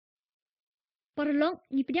Paralog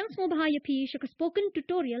ni pedang semua bahaya pi syaka spoken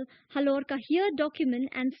tutorial halor ka here document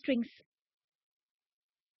and strings.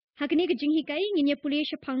 Hakini ka jinghikai nginya puli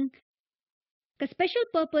syapang ka special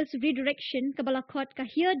purpose redirection ka balakot ka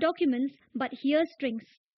here documents but here strings.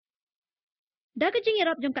 Da ka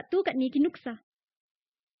jingirap jong kat tu kat ni kinuksa.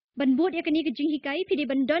 Ban buat ya kani ka jinghikai pi di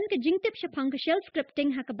bandon ka jingtip syapang ka shell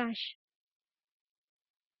scripting ha ka bash.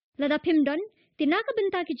 Lada pimdon tinaka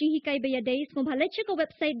benta ka jinghikai bayadai semua bhaleccha ka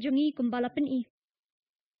website jongi kumbalapan i.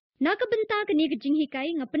 Nakabenta ka ni ka jinghikai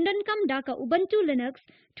nga pendankam da ka Ubuntu Linux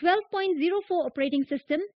 12.04 operating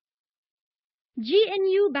system,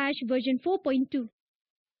 GNU Bash version 4.2.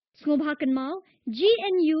 Sngobhakan mau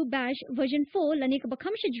GNU Bash version 4 lani ka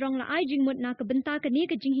bakham shajrong la ai jingmut nakabenta ka ni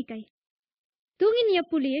ka jinghikai. Tungin ya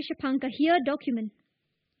puli syapang ka here document.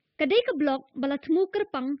 Kadai ka block bala temu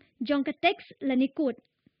kerpang jong ka text lani code.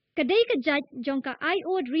 Kadai ka judge jong ka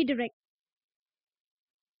IO redirect.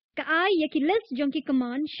 Ka ai yaki list jong ki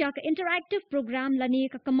command sya ka interactive program lani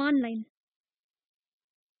ka command line.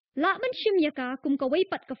 La ban shim yaka kum ka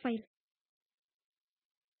waypat ka file.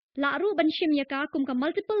 La aru ban shim yaka kum ka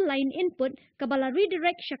multiple line input ka bala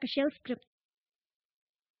redirect sya ka shell script.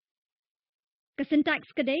 Ka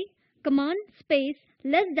syntax kadai command space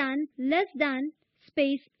less than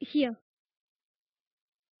space here.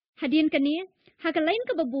 Hadian kani ha ka line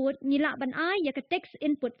ka babut nila ban ai yaka text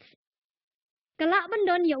inputs. Kala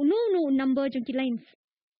bandon ya unu number jong ki lines.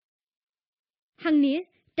 Hang ni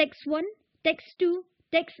text 1, text 2,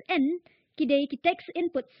 text n kidai ki text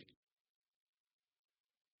inputs.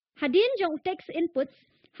 Hadin jong text inputs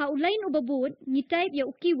ha ulain ubabud ni type ya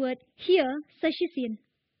keyword here sa shisin.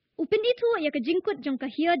 Upin itu ya ka jingkut jong ka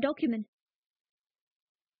here document.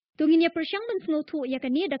 Tungin ya persyang ban sngotu ya ka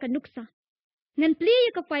ni da ka nuksa. Ngan play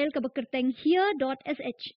ya ka file ka bekerteng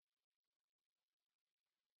here.sh.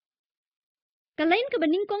 Kalain ka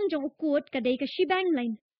baningkong jong ukut kadai ka shebang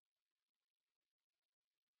line.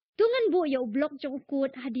 Tungan bu ya block jong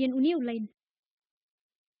ukut hadian uniu line.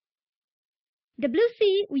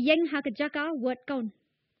 WC uyeng ha ka jaka word count.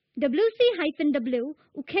 WC-W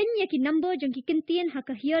uken ya ki number jong ki kentian ha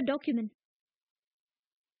ka here document.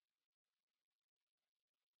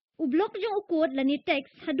 Block jong ukut lani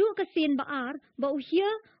text hadu ka sin baar ba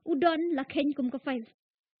here udon la ken kum ka file.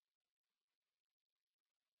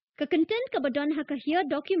 Ka content ka badon ha ka here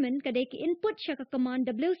document kadai ki input sya ka command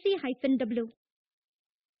WC-W.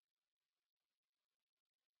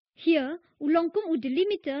 Here, ulongkum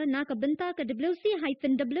delimiter na ka benta ka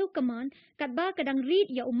WC-W command kat ba kadang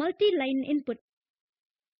read ya multi-line input.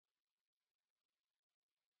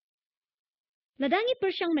 Ladangi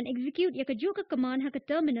persyang man execute ya ka ju ka command ha ka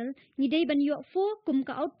terminal ngidai ban yu 4 kum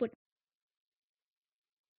ka output.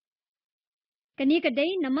 Kani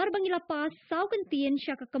kadai namar bang ilapas saw kentien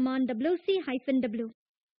sya ka command WC-W.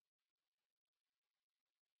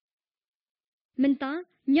 Menta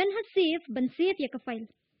nyan ha save ban save ya ka file.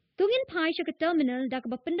 Tungin pai sya ka terminal da ka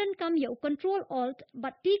bapendan kam ya control alt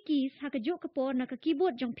but T keys ha ka ju ka por na ka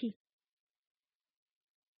keyboard jong pi.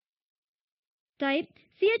 Type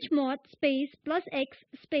chmod space +x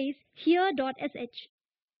space here.sh.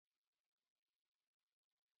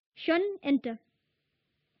 Shun enter.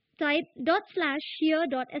 Type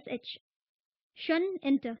 /here.sh. Shun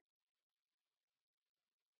enter.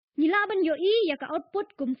 Nilaban yo i ya ka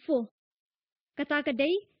output kum 4. Kata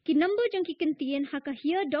kadai ki number jong ki kentien ha ka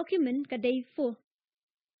here document kadai 4.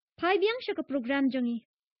 Pai biang sya ka program jongi.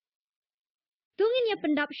 Tungin ya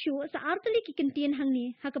pendap syu sa artali ki kentien hang ni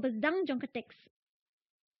ha ka basdang jong ka text.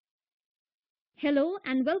 Hello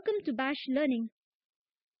and welcome to Bash Learning.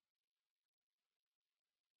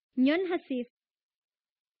 Nyon ha save.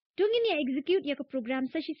 Tungin ya execute ya ka program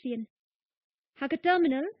sa shisian. Ha ka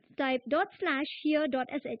terminal type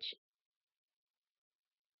 /here.sh.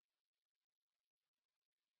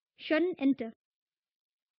 Shun enter.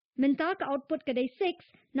 Menta ka output kadai 6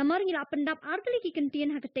 namar ngila pendap artali ki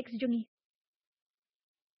kentien ha ka text jongi.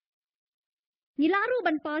 Nilaru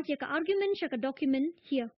ban pas ya ka argument sya ka document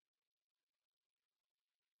here.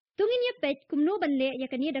 Tungin ya page kumno ban le ya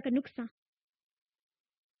ka ni da ka nuksa.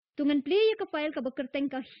 Tungan play ya ka file ka bekerteng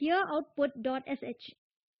ka here output.sh.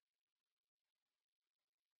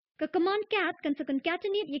 Ka command cat kan sa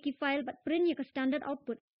concatenate ya ki file but print ya ka standard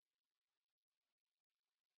output.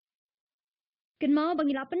 Kan mau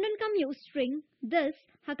bangila pendan kam ya string this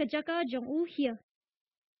ha ka jaka jong u here.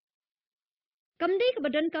 Kam dei ka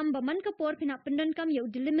badan kam ba man ka por pina pendan kam ya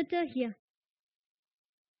delimiter here.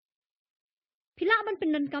 Pila ban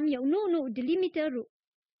pendan kam ya no delimiter ru.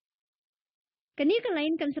 Kani ka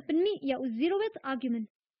line kan sa penmi ya 0th argument.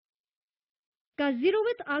 Ka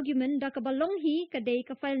 0th argument da ka balong hi ka dei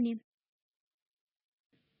ka file name.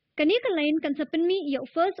 Kani ka lain kan sa penmi ia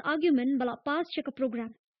first argument balak pass cek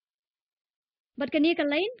program. But kani ka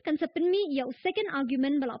lain kan sa penmi ia second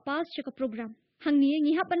argument balak pass cek program. Hang ni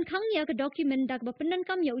ngihapan khang ya ka document dak ba pendan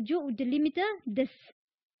kam ya ujo u delimiter this.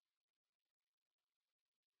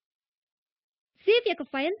 Save ya ka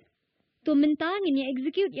file to minta ngini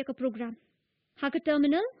execute ya ka program. Ha ka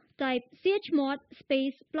terminal type chmod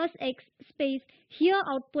space +x space here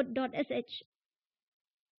output.sh.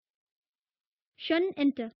 Shun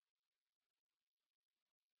enter.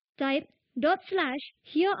 Type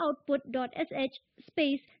 /here output.sh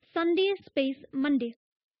space Sunday space Monday.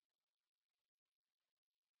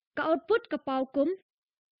 Ka output ka paukum.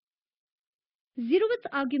 0th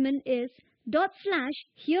argument is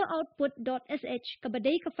 /here output.sh ka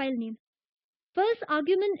badai ka file name. First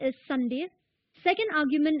argument is Sunday. Second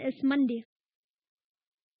argument is Monday.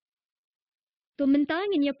 To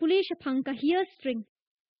mentang in ya puli syapang ka here string.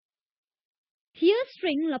 Here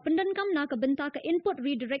string la pendan kam na ka benta ka input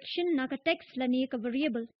redirection na ka text la ni ka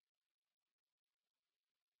variable.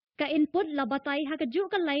 Ka input la batay ha ka ju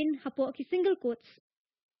ka line hapo ki single quotes.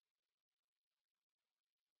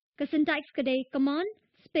 Ka syntax ka day command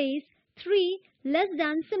space 3 less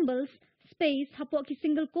than symbols space hapo ki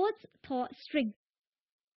single quotes tho string.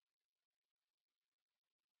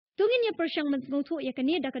 Tungin ya persyang mensngotu ya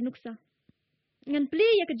kani da ka nuksa. Ngan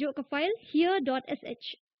play ya ka ju ka file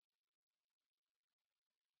here.sh.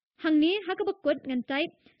 Hang ni ha ka bakut ngan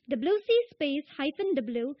type wc space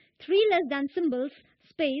 -w 3 less than symbols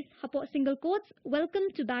space hapo single quotes welcome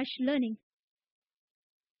to bash learning.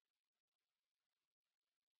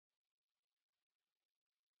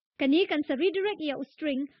 Kani kan sa redirect ya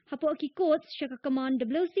string hapo ki quotes siya ka command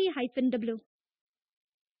wc-w.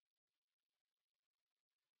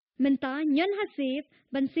 Menta nyan ha save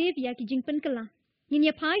ban save ya ki jingpan kala. Nyin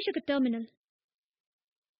ya pai siya ka terminal.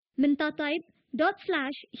 Menta type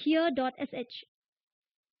 /here.sh.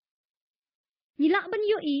 Nilak ban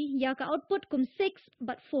UI ya ka output kum 6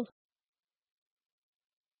 but 4.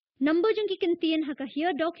 Number jung ki contain ha ka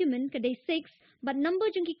here document ka day 6 but number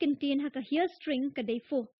jung ki contain ha ka here string ka day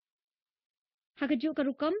 4. Ha ka ju ka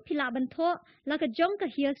rukam pila ban tho la ka jong ka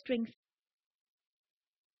here strings.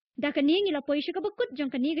 Da ka ni ngila poi siya ka bakut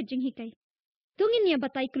jong ka ni ka jing hikay. Tungin niya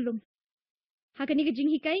batay kulum. Ha ka ni ka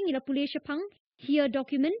jing hikay ngila puli siya pang here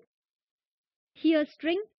document. Here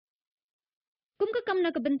string. Kum ka kam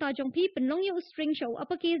na ka benta jong pi penlong ya string siya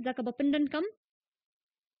uppercase da ka bapendan kam.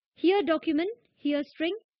 Here document, here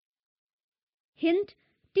string. Hint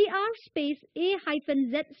tr space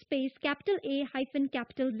a-z space capital A hyphen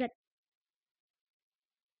capital Z.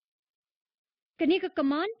 Kani ka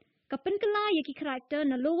command kapan kala ya ki character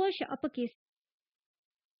na lower siya uppercase.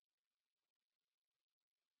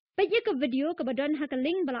 Pwede ka video ka badan ha ka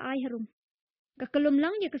link bala ay harum. Kakalum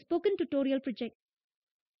lang ya ka spoken tutorial project.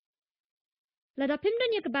 Lada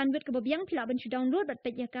pimdan ya ka bandwidth ka babiyang pilaban siya download at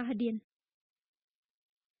pwede ka hadian.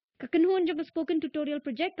 Kakanhuan jang ka spoken tutorial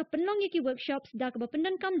project ka penlong ya ki workshops da ka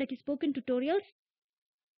bapendan kam da ki spoken tutorials.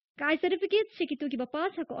 Ka ay certificates siya kitu ki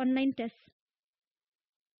bapas ha ka online test.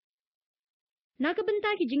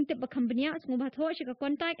 Nakabenta ki jingtip ba company at ngubat ho siya ka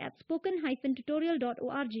contact at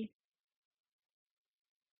spoken-tutorial.org.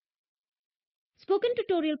 Spoken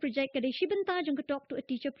tutorial project kada shibenta jang ka talk to a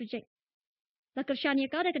teacher project. La kershania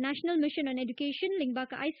ka da ka National Mission on Education lingba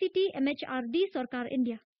ka ICT MHRD Sarkar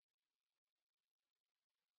India.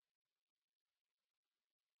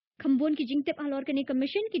 Kambun ki jingtip halor kani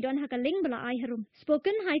commission ki don ha ka link bala ay harum.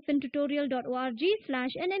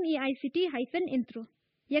 spoken-tutorial.org/nmeict-intro.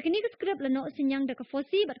 Yakini ka script lano sinyang da ka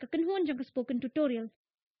fosi bat ka kanhuan jang ka spoken tutorial.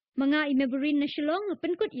 Mga imeburin na shilong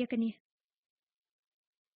penkut yakini.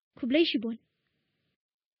 Kublay shibon.